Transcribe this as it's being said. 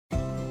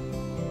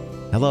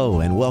Hello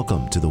and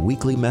welcome to the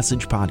weekly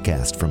message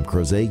podcast from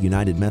Crozet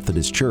United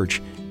Methodist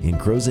Church in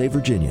Crozet,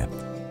 Virginia.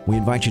 We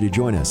invite you to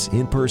join us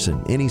in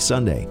person any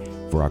Sunday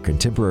for our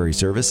contemporary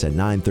service at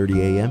 9:30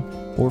 a.m.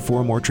 or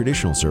for a more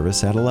traditional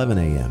service at 11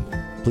 a.m.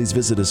 Please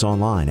visit us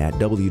online at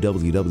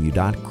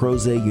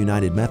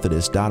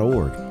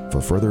www.crozetunitedmethodist.org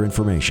for further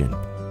information.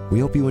 We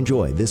hope you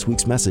enjoy this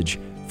week's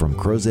message from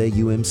Crozet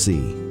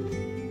UMC.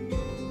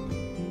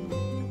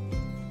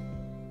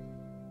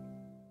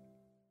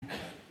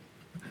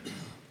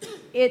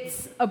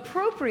 It's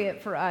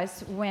appropriate for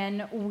us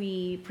when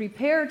we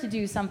prepare to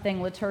do something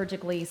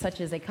liturgically, such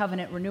as a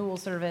covenant renewal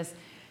service,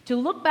 to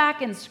look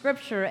back in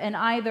Scripture and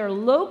either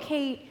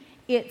locate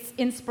its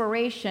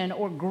inspiration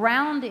or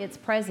ground its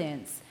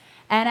presence.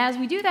 And as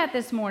we do that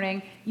this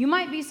morning, you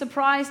might be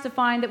surprised to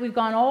find that we've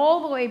gone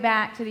all the way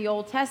back to the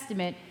Old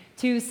Testament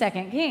to 2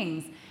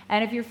 Kings.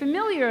 And if you're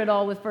familiar at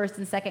all with 1st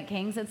and 2nd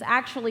Kings, it's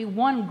actually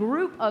one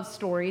group of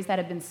stories that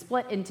have been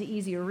split into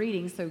easier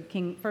readings, so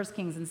 1st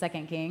Kings and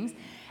 2nd Kings.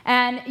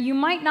 And you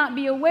might not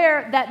be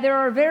aware that there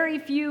are very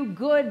few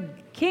good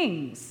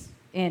kings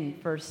in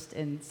 1st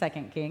and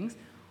 2nd Kings,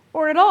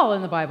 or at all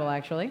in the Bible,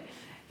 actually.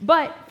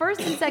 But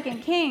 1st and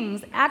 2nd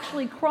Kings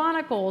actually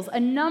chronicles a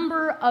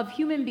number of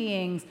human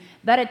beings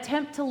that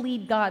attempt to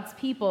lead God's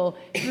people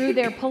through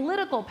their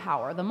political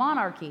power, the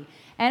monarchy.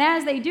 And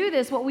as they do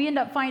this, what we end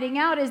up finding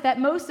out is that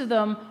most of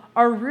them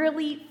are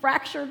really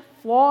fractured,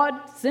 flawed,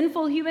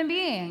 sinful human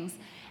beings.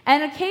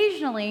 And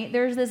occasionally,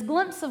 there's this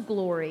glimpse of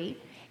glory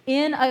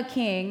in a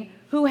king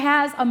who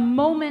has a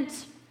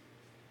moment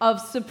of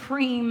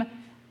supreme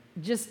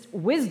just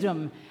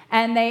wisdom,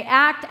 and they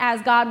act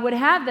as God would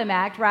have them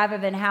act rather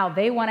than how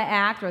they want to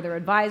act or their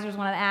advisors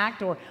want to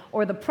act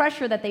or the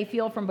pressure that they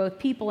feel from both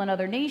people and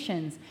other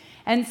nations.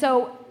 And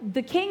so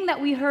the king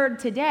that we heard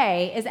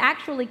today is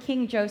actually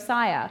King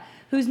Josiah,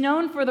 who's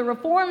known for the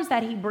reforms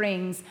that he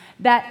brings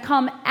that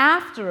come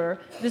after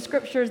the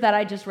scriptures that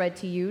I just read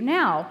to you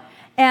now.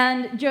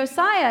 And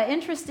Josiah,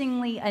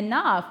 interestingly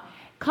enough,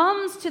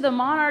 comes to the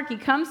monarchy,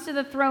 comes to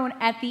the throne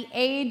at the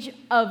age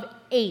of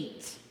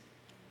 8.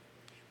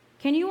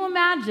 Can you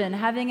imagine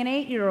having an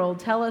 8-year-old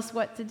tell us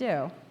what to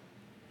do?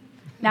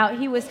 Now,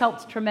 he was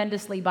helped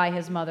tremendously by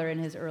his mother in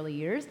his early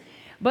years,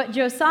 but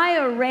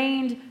Josiah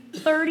reigned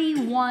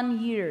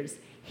 31 years.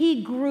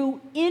 He grew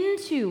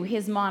into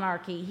his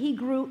monarchy. He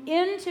grew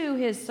into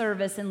his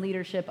service and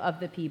leadership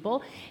of the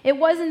people. It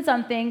wasn't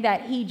something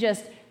that he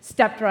just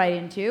stepped right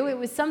into. It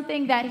was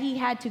something that he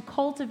had to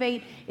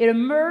cultivate. It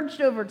emerged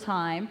over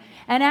time.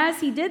 And as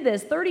he did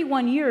this,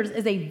 31 years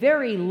is a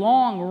very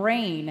long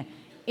reign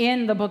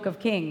in the book of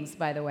Kings,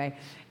 by the way.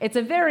 It's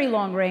a very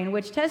long reign,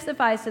 which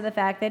testifies to the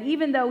fact that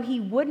even though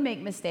he would make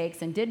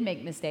mistakes and did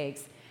make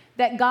mistakes,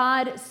 that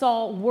God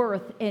saw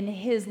worth in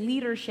his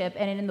leadership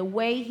and in the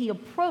way he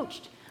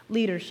approached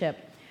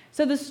leadership.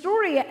 So the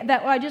story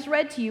that I just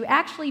read to you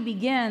actually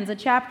begins a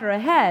chapter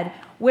ahead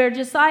where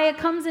Josiah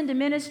comes into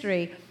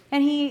ministry.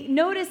 And he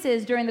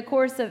notices during the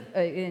course of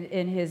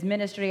in his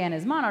ministry and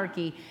his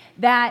monarchy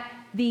that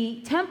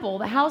the temple,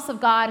 the house of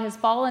God, has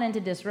fallen into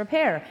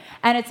disrepair,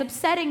 and it's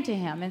upsetting to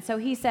him. And so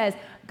he says,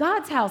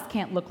 God's house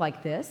can't look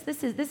like this.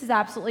 This is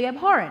absolutely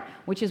abhorrent,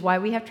 which is why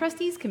we have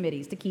trustees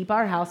committees to keep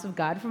our house of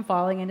God from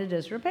falling into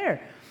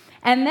disrepair.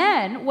 And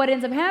then what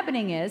ends up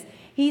happening is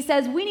he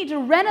says, we need to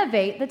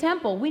renovate the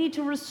temple. We need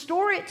to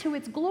restore it to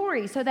its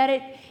glory so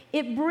that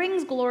it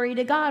brings glory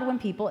to God when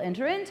people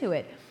enter into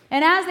it.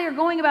 And as they are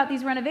going about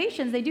these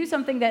renovations, they do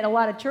something that a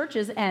lot of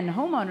churches and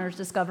homeowners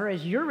discover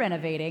as you're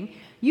renovating.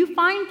 You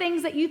find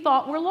things that you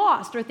thought were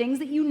lost or things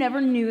that you never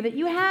knew that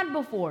you had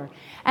before.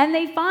 And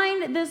they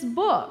find this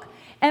book.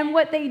 And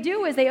what they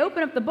do is they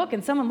open up the book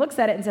and someone looks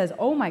at it and says,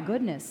 oh my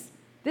goodness,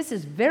 this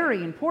is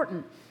very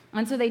important.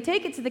 And so they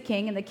take it to the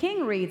king, and the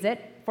king reads it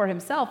for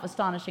himself,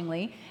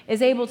 astonishingly,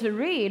 is able to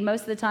read.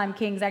 Most of the time,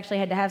 kings actually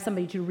had to have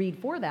somebody to read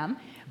for them.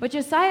 But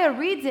Josiah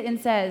reads it and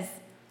says,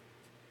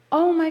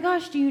 oh my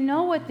gosh, do you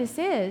know what this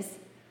is?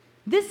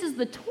 This is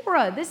the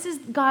Torah. This is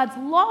God's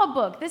law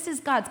book. This is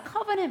God's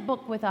covenant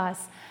book with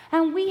us.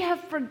 And we have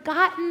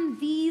forgotten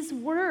these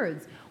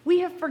words.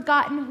 We have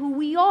forgotten who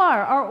we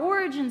are, our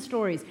origin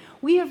stories.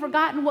 We have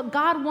forgotten what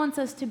God wants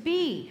us to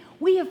be.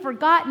 We have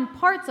forgotten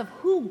parts of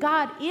who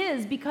God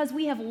is because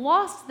we have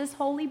lost this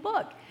holy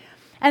book.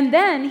 And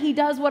then he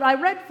does what I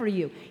read for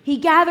you. He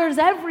gathers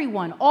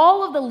everyone,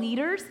 all of the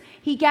leaders.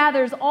 He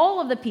gathers all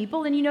of the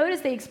people. And you notice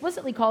they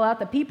explicitly call out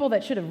the people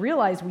that should have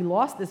realized we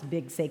lost this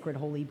big sacred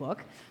holy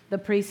book, the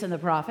priests and the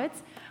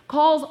prophets,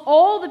 calls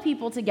all the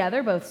people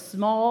together, both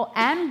small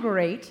and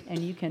great, and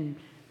you can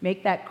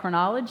make that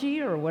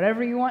chronology or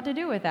whatever you want to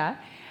do with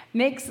that,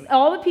 makes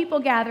all the people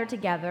gather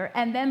together,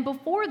 and then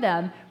before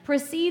them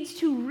proceeds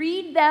to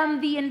read them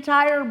the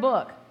entire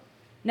book.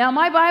 Now,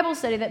 my Bible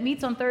study that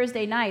meets on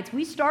Thursday nights,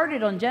 we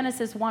started on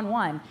Genesis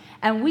 1:1,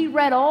 and we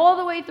read all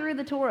the way through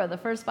the Torah, the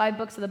first 5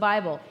 books of the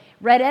Bible,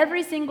 read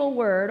every single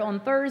word on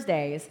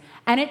Thursdays,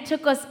 and it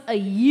took us a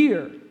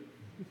year.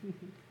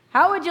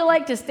 How would you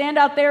like to stand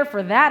out there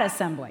for that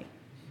assembly?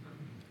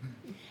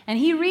 And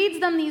he reads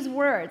them these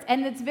words,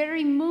 and it's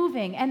very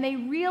moving, and they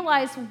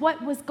realize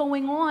what was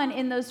going on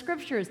in those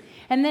scriptures,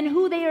 and then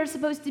who they are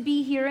supposed to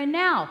be here and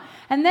now.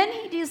 And then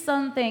he does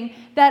something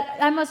that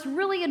I must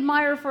really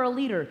admire for a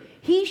leader.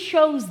 He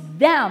shows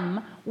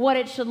them what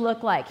it should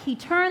look like. He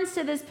turns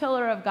to this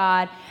pillar of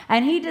God,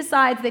 and he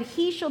decides that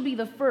he shall be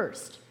the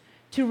first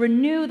to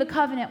renew the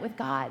covenant with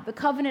God, the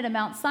covenant of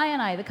Mount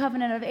Sinai, the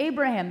covenant of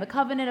Abraham, the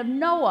covenant of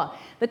Noah,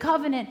 the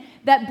covenant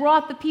that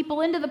brought the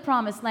people into the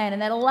promised land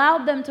and that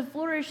allowed them to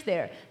flourish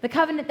there, the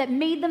covenant that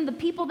made them the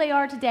people they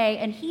are today,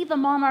 and he the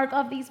monarch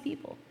of these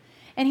people.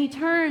 And he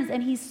turns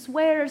and he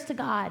swears to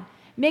God,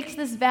 makes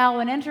this vow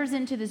and enters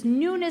into this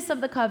newness of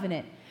the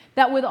covenant,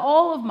 that with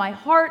all of my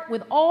heart,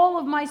 with all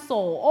of my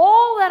soul,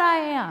 all that I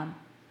am,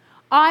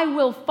 I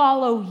will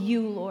follow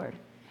you, Lord,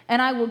 and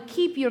I will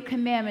keep your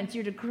commandments,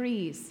 your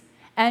decrees,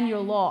 and your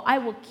law. I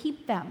will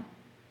keep them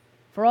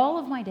for all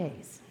of my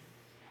days.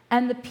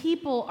 And the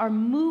people are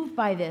moved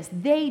by this.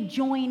 They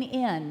join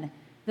in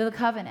the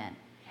covenant.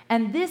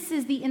 And this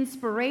is the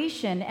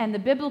inspiration and the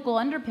biblical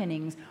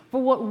underpinnings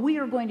for what we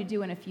are going to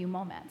do in a few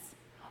moments.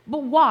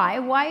 But why?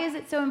 Why is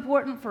it so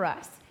important for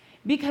us?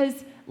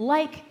 Because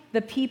like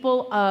the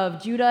people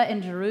of Judah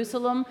and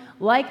Jerusalem,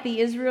 like the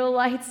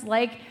Israelites,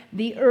 like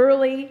the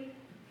early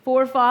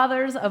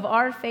forefathers of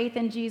our faith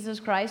in Jesus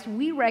Christ,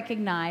 we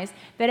recognize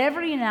that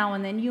every now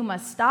and then you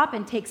must stop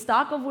and take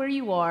stock of where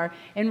you are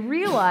and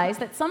realize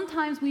that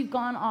sometimes we've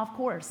gone off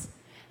course.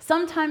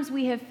 Sometimes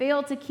we have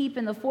failed to keep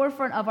in the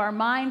forefront of our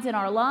minds and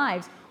our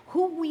lives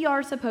who we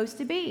are supposed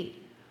to be.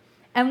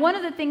 And one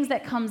of the things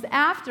that comes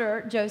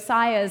after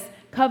Josiah's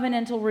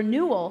covenantal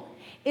renewal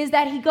is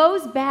that he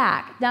goes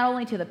back not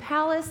only to the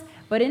palace,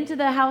 but into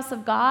the house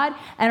of God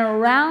and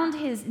around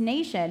his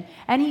nation,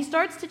 and he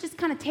starts to just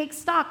kind of take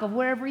stock of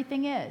where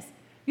everything is. Have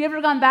you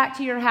ever gone back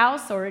to your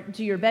house or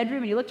to your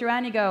bedroom and you looked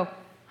around and you go,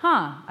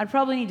 I'd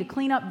probably need to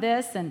clean up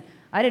this, and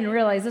I didn't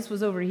realize this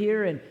was over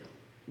here, and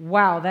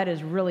wow, that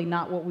is really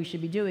not what we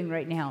should be doing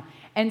right now.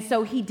 And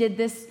so he did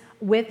this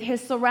with his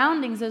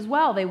surroundings as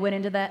well. They went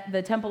into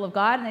the temple of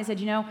God and they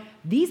said,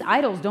 these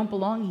idols don't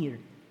belong here,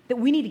 that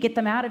we need to get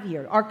them out of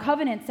here. Our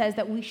covenant says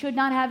that we should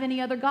not have any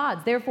other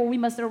gods. Therefore, we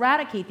must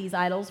eradicate these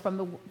idols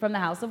from the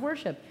house of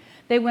worship.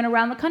 They went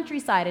around the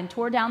countryside and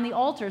tore down the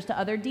altars to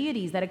other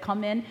deities that had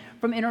come in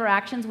from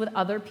interactions with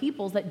other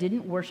peoples that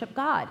didn't worship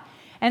God.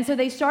 And so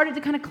they started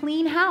to kind of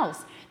clean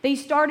house. They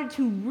started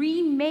to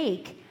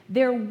remake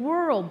their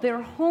world,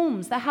 their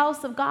homes, the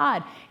house of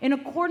God, in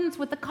accordance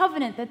with the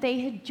covenant that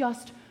they had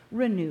just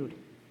renewed.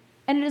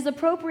 And it is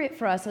appropriate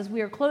for us as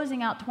we are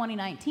closing out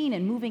 2019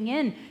 and moving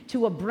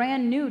into a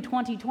brand new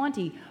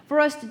 2020 for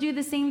us to do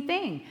the same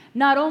thing,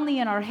 not only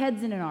in our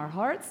heads and in our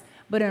hearts,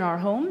 but in our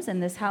homes, in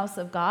this house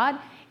of God,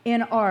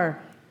 in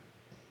our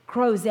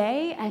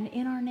crozet, and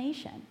in our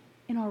nation,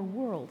 in our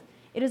world.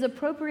 It is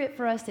appropriate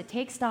for us to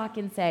take stock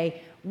and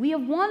say, we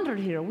have wandered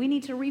here. We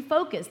need to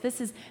refocus.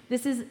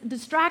 This is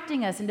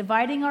distracting us and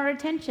dividing our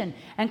attention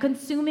and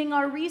consuming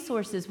our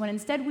resources when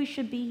instead we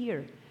should be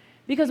here.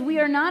 Because we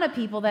are not a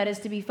people that is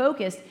to be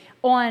focused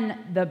on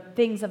the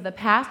things of the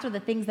past or the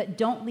things that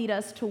don't lead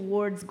us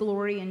towards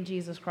glory in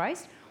Jesus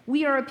Christ.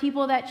 We are a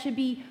people that should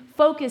be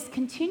focused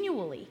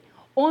continually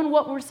on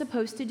what we're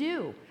supposed to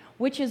do,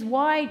 which is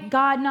why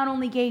God not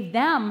only gave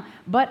them,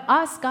 but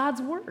us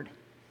God's word.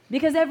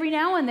 Because every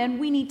now and then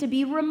we need to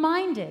be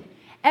reminded.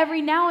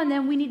 Every now and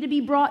then we need to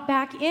be brought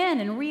back in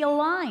and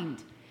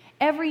realigned.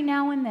 Every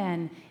now and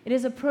then it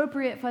is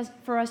appropriate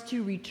for us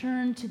to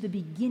return to the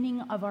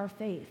beginning of our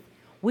faith,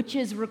 which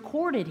is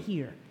recorded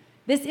here.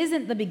 This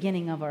isn't the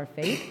beginning of our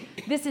faith.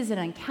 This is an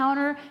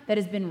encounter that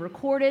has been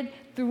recorded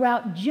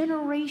throughout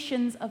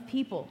generations of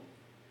people.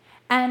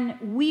 And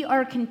we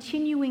are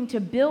continuing to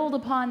build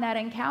upon that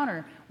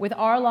encounter with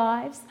our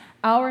lives,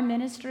 our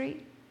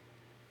ministry,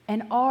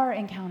 and our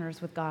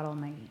encounters with God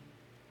Almighty.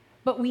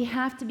 But we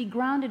have to be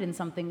grounded in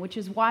something, which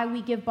is why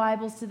we give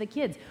Bibles to the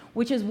kids,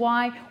 which is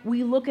why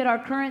we look at our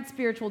current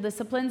spiritual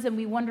disciplines and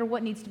we wonder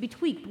what needs to be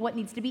tweaked, what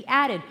needs to be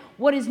added,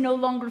 what is no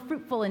longer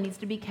fruitful and needs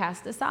to be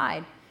cast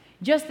aside.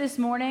 Just this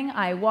morning,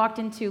 I walked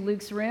into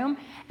Luke's room,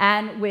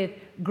 and with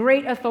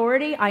great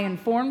authority, I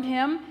informed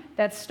him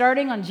that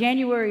starting on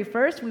January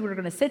 1st, we were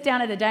going to sit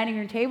down at the dining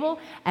room table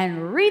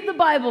and read the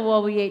Bible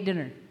while we ate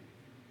dinner.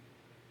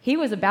 He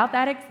was about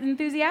that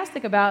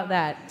enthusiastic about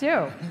that,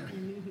 too.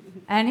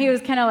 And he was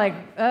kind of like,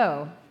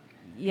 oh,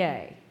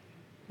 yay,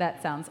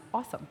 that sounds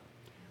awesome.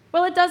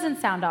 Well, it doesn't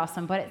sound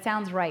awesome, but it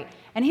sounds right.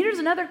 And here's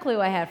another clue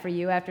I have for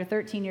you after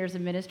 13 years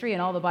of ministry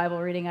and all the Bible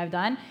reading I've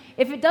done.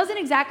 If it doesn't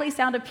exactly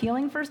sound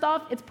appealing, first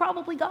off, it's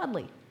probably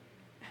godly.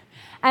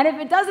 And if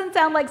it doesn't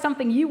sound like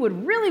something you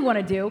would really want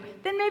to do,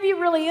 then maybe it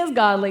really is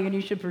godly and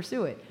you should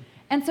pursue it.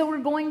 And so we're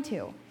going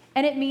to.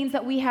 And it means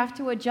that we have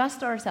to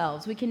adjust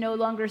ourselves. We can no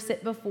longer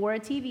sit before a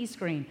TV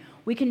screen.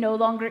 We can no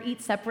longer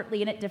eat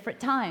separately and at different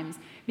times.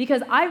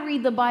 Because I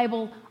read the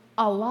Bible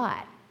a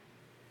lot.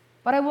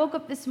 But I woke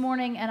up this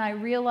morning and I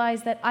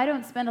realized that I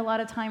don't spend a lot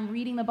of time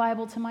reading the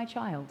Bible to my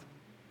child.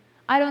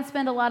 I don't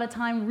spend a lot of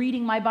time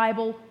reading my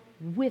Bible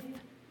with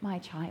my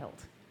child.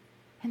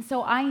 And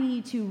so I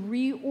need to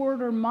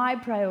reorder my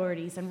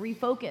priorities and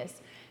refocus,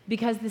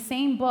 because the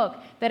same book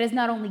that has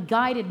not only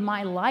guided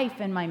my life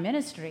and my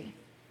ministry,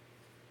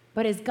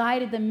 but has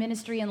guided the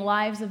ministry and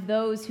lives of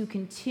those who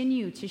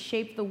continue to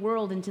shape the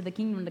world into the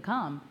kingdom to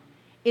come,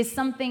 is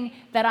something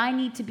that I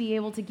need to be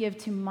able to give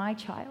to my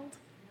child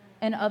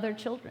and other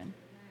children.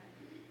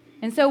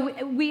 And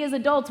so we as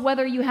adults,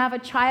 whether you have a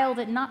child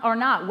or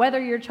not, whether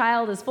your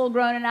child is full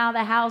grown and out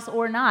of the house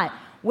or not,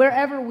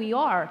 wherever we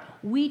are,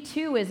 we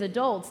too as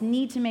adults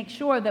need to make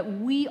sure that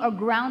we are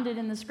grounded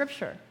in the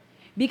scripture.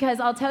 Because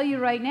I'll tell you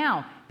right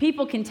now,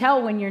 people can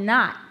tell when you're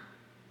not,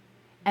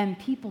 and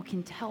people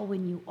can tell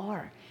when you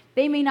are.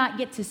 They may not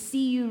get to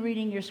see you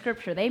reading your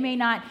scripture. They may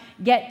not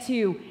get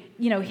to,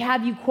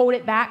 have you quote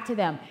it back to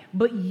them.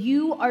 But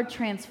you are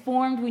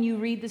transformed when you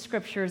read the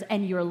scriptures,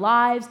 and your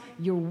lives,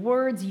 your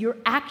words, your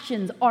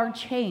actions are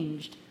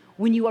changed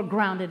when you are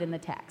grounded in the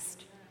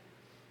text.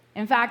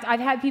 In fact, I've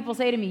had people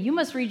say to me, you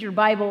must read your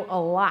Bible a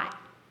lot.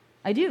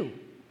 I do.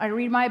 I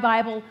read my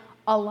Bible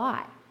a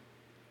lot.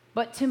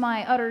 But to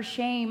my utter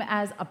shame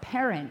as a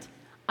parent,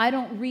 I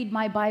don't read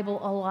my Bible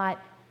a lot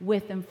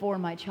with and for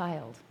my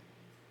child.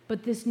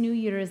 But this new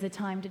year is a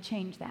time to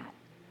change that.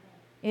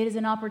 It is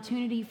an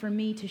opportunity for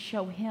me to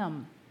show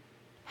him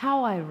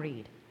how I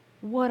read,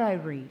 what I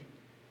read,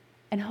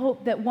 and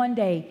hope that one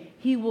day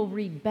he will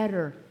read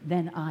better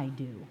than I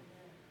do.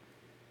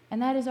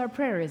 And that is our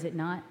prayer, is it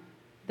not?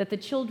 That the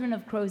children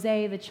of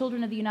Crozet, the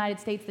children of the United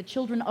States, the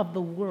children of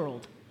the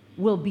world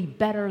will be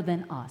better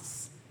than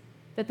us.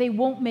 That they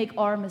won't make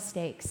our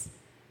mistakes.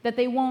 That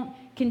they won't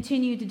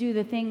continue to do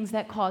the things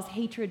that cause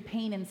hatred,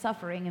 pain, and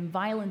suffering, and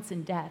violence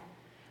and death.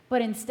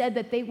 But instead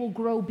that they will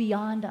grow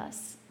beyond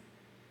us.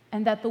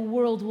 And that the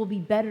world will be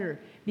better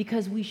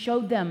because we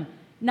showed them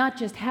not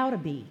just how to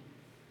be,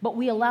 but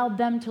we allowed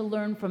them to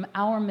learn from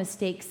our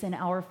mistakes and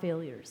our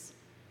failures,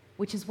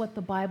 which is what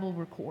the Bible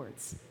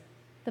records.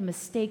 The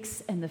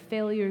mistakes and the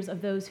failures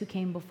of those who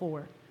came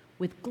before,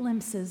 with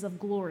glimpses of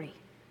glory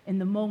in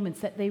the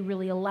moments that they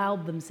really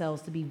allowed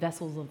themselves to be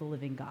vessels of the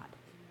living God.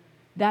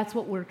 That's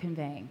what we're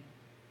conveying.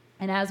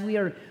 And as we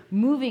are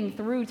moving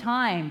through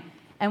time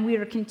and we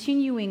are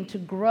continuing to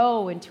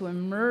grow and to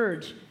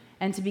emerge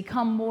and to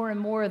become more and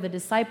more the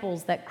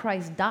disciples that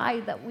Christ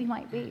died that we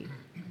might be,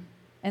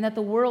 and that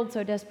the world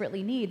so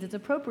desperately needs, it's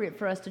appropriate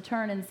for us to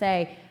turn and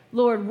say,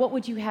 Lord, what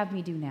would you have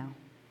me do now?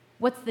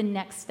 What's the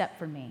next step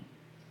for me?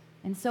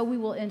 And so we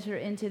will enter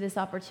into this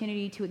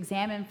opportunity to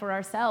examine for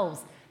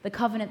ourselves the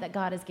covenant that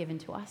God has given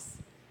to us.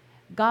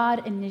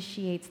 God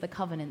initiates the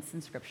covenants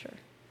in Scripture.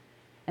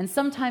 And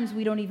sometimes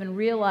we don't even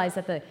realize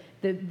that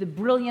the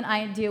brilliant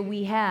idea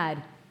we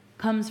had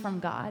comes from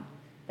God.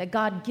 That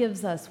God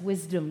gives us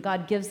wisdom.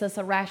 God gives us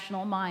a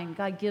rational mind.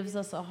 God gives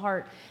us a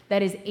heart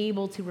that is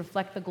able to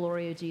reflect the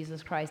glory of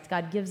Jesus Christ.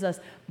 God gives us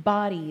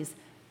bodies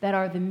that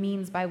are the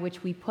means by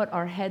which we put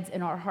our heads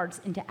and our hearts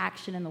into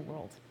action in the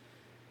world.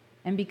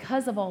 And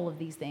because of all of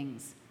these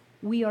things,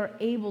 we are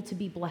able to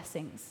be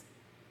blessings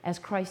as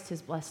Christ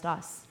has blessed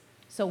us.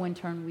 So in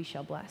turn, we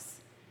shall bless.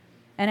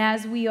 And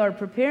as we are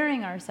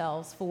preparing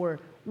ourselves for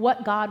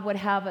what God would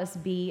have us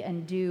be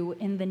and do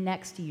in the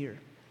next year,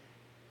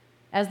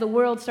 as the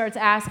world starts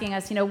asking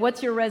us,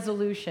 what's your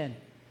resolution?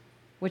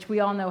 Which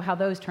we all know how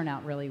those turn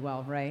out really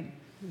well, right?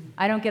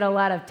 I don't get a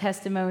lot of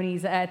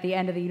testimonies at the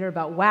end of the year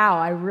about, wow,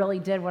 I really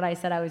did what I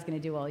said I was going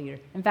to do all year.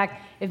 In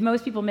fact, if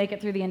most people make it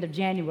through the end of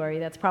January,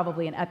 that's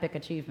probably an epic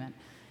achievement.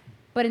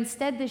 But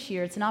instead this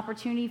year, it's an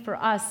opportunity for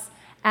us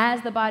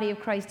as the body of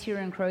Christ here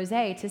in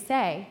Crozet to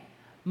say,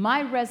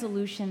 my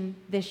resolution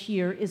this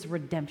year is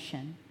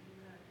redemption.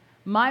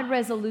 My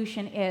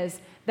resolution is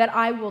that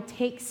I will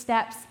take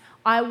steps,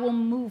 I will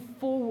move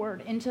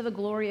forward into the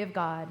glory of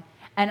God,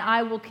 and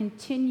I will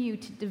continue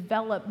to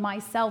develop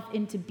myself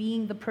into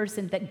being the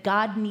person that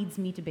God needs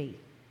me to be,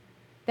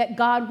 that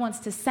God wants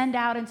to send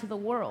out into the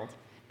world,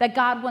 that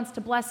God wants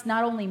to bless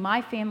not only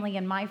my family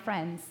and my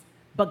friends,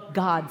 but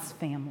God's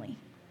family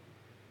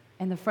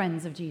and the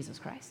friends of Jesus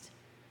Christ.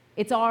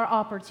 It's our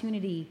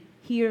opportunity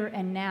here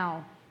and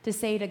now to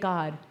say to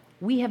God,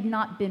 we have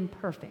not been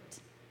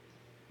perfect.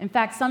 In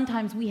fact,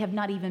 sometimes we have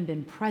not even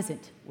been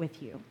present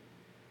with you.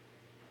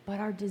 But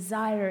our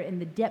desire in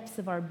the depths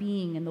of our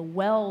being and the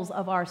wells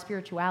of our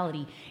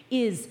spirituality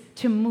is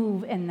to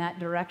move in that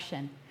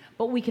direction.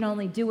 But we can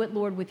only do it,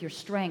 Lord, with your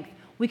strength.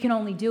 We can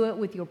only do it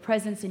with your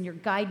presence and your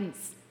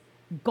guidance,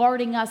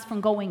 guarding us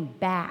from going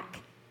back.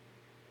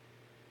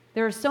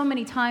 There are so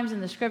many times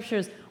in the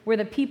scriptures where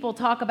the people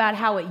talk about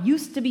how it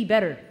used to be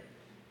better.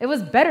 It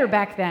was better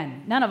back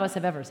then. None of us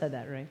have ever said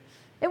that, right?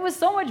 It was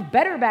so much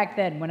better back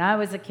then when I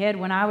was a kid,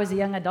 when I was a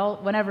young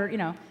adult,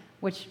 whenever,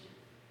 which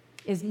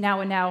is now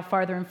and now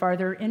farther and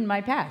farther in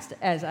my past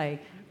as I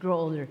grow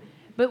older.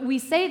 But we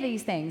say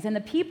these things, and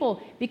the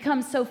people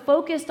become so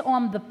focused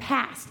on the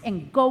past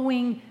and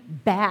going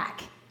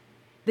back.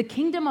 The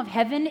kingdom of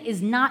heaven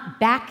is not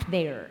back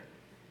there.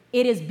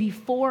 It is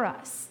before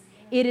us.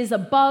 It is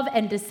above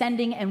and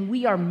descending, and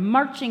we are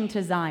marching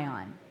to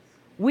Zion.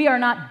 We are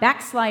not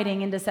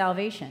backsliding into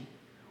salvation.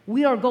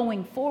 We are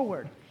going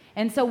forward.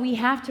 And so we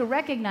have to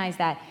recognize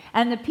that.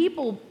 And the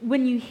people,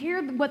 when you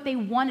hear what they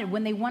wanted,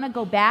 when they want to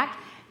go back,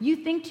 you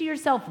think to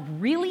yourself,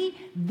 really?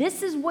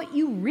 This is what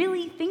you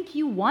really think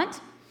you want?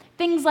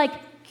 Things like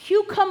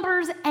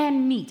cucumbers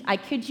and meat. I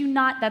kid you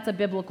not, that's a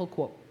biblical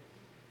quote.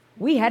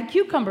 We had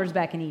cucumbers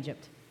back in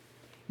Egypt.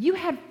 You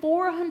had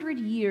 400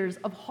 years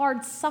of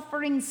hard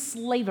suffering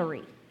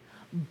slavery,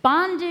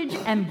 bondage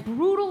and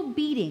brutal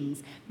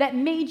beatings that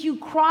made you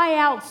cry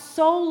out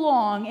so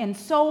long and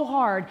so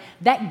hard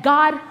that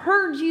God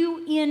heard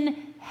you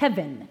in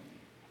heaven.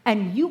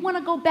 And you want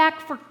to go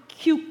back for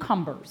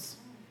cucumbers.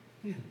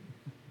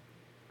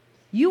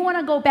 You want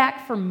to go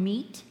back for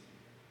meat?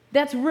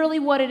 That's really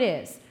what it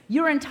is.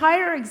 Your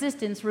entire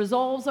existence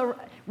revolves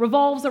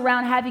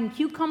around having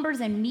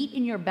cucumbers and meat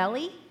in your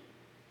belly?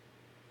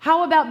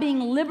 How about being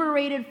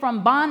liberated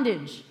from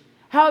bondage?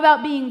 How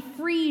about being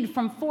freed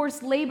from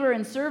forced labor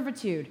and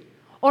servitude?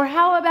 Or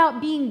how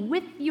about being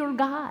with your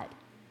God?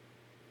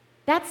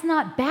 That's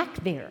not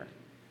back there.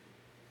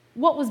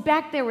 What was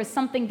back there was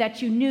something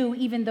that you knew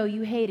even though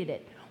you hated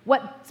it.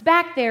 What's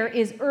back there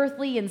is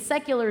earthly and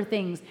secular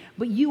things,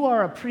 but you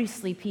are a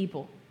priestly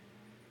people.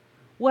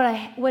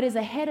 What is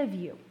ahead of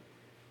you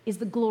is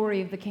the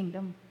glory of the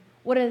kingdom.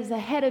 What is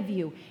ahead of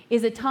you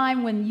is a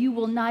time when you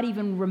will not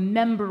even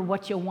remember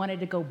what you wanted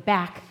to go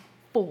back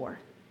for.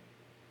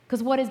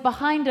 Because what is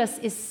behind us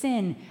is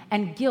sin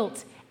and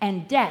guilt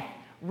and death,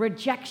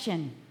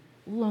 rejection,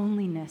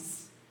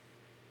 loneliness.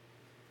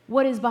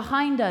 What is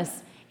behind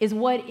us is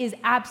what is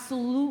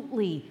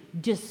absolutely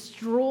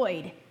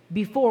destroyed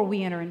before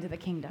we enter into the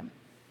kingdom.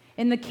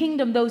 In the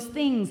kingdom, those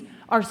things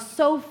are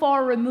so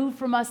far removed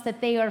from us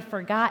that they are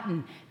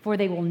forgotten, for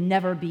they will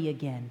never be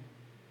again.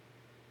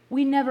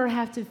 We never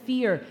have to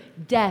fear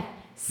death,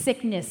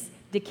 sickness,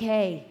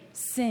 decay,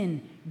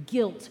 sin,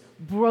 guilt,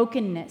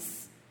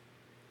 brokenness,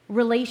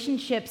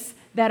 relationships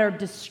that are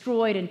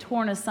destroyed and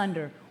torn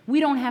asunder.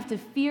 We don't have to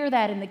fear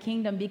that in the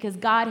kingdom because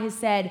God has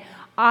said,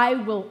 I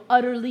will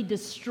utterly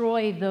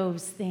destroy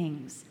those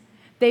things.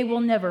 They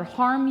will never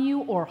harm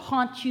you or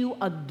haunt you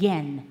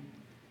again,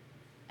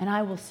 and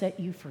I will set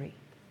you free.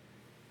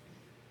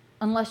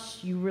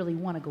 Unless you really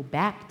want to go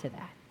back to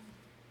that.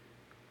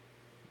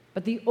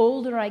 But the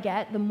older I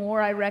get, the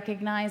more I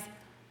recognize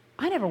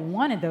I never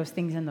wanted those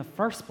things in the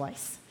first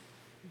place.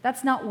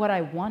 That's not what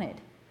I wanted.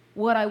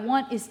 What I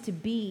want is to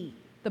be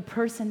the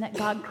person that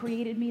God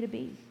created me to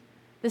be.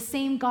 The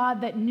same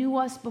God that knew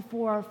us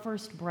before our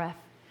first breath.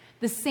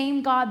 The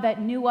same God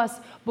that knew us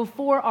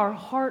before our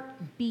heart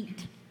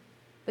beat.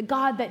 The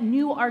God that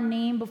knew our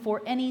name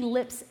before any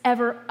lips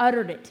ever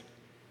uttered it.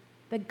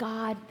 The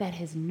God that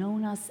has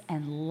known us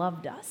and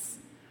loved us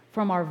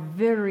from our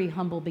very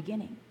humble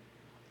beginning.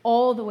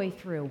 All the way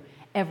through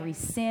every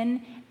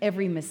sin,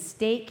 every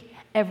mistake,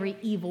 every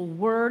evil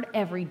word,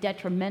 every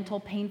detrimental,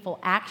 painful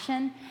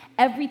action,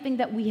 everything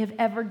that we have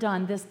ever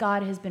done, this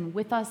God has been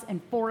with us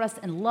and for us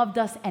and loved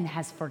us and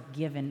has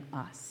forgiven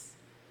us.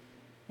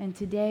 And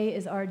today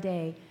is our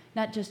day,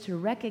 not just to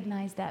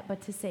recognize that, but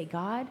to say,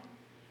 God,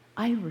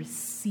 I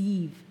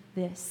receive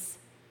this,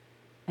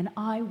 and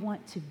I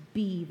want to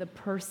be the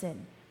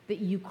person that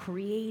you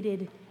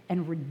created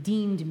and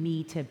redeemed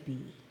me to be.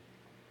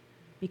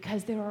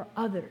 Because there are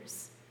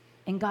others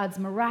in God's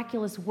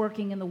miraculous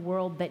working in the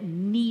world that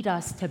need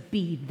us to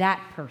be that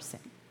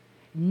person,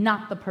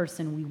 not the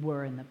person we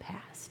were in the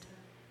past,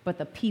 but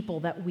the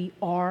people that we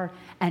are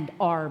and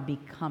are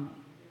becoming.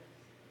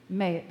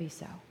 May it be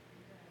so.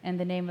 In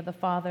the name of the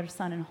Father,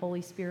 Son, and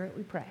Holy Spirit,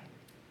 we pray.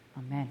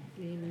 Amen.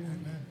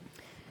 Amen.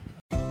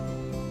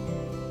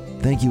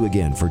 Thank you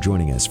again for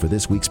joining us for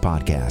this week's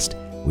podcast.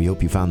 We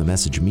hope you found the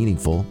message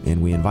meaningful,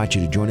 and we invite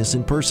you to join us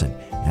in person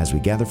as we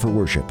gather for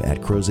worship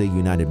at Crozet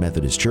United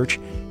Methodist Church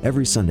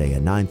every Sunday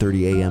at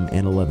 9:30 a.m.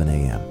 and 11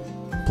 a.m.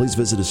 Please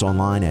visit us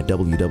online at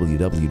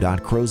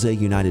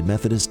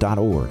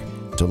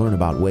www.crozetunitedmethodist.org to learn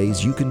about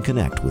ways you can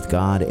connect with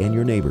God and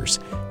your neighbors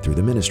through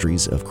the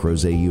ministries of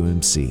Crozet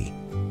UMC.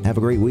 Have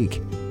a great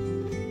week.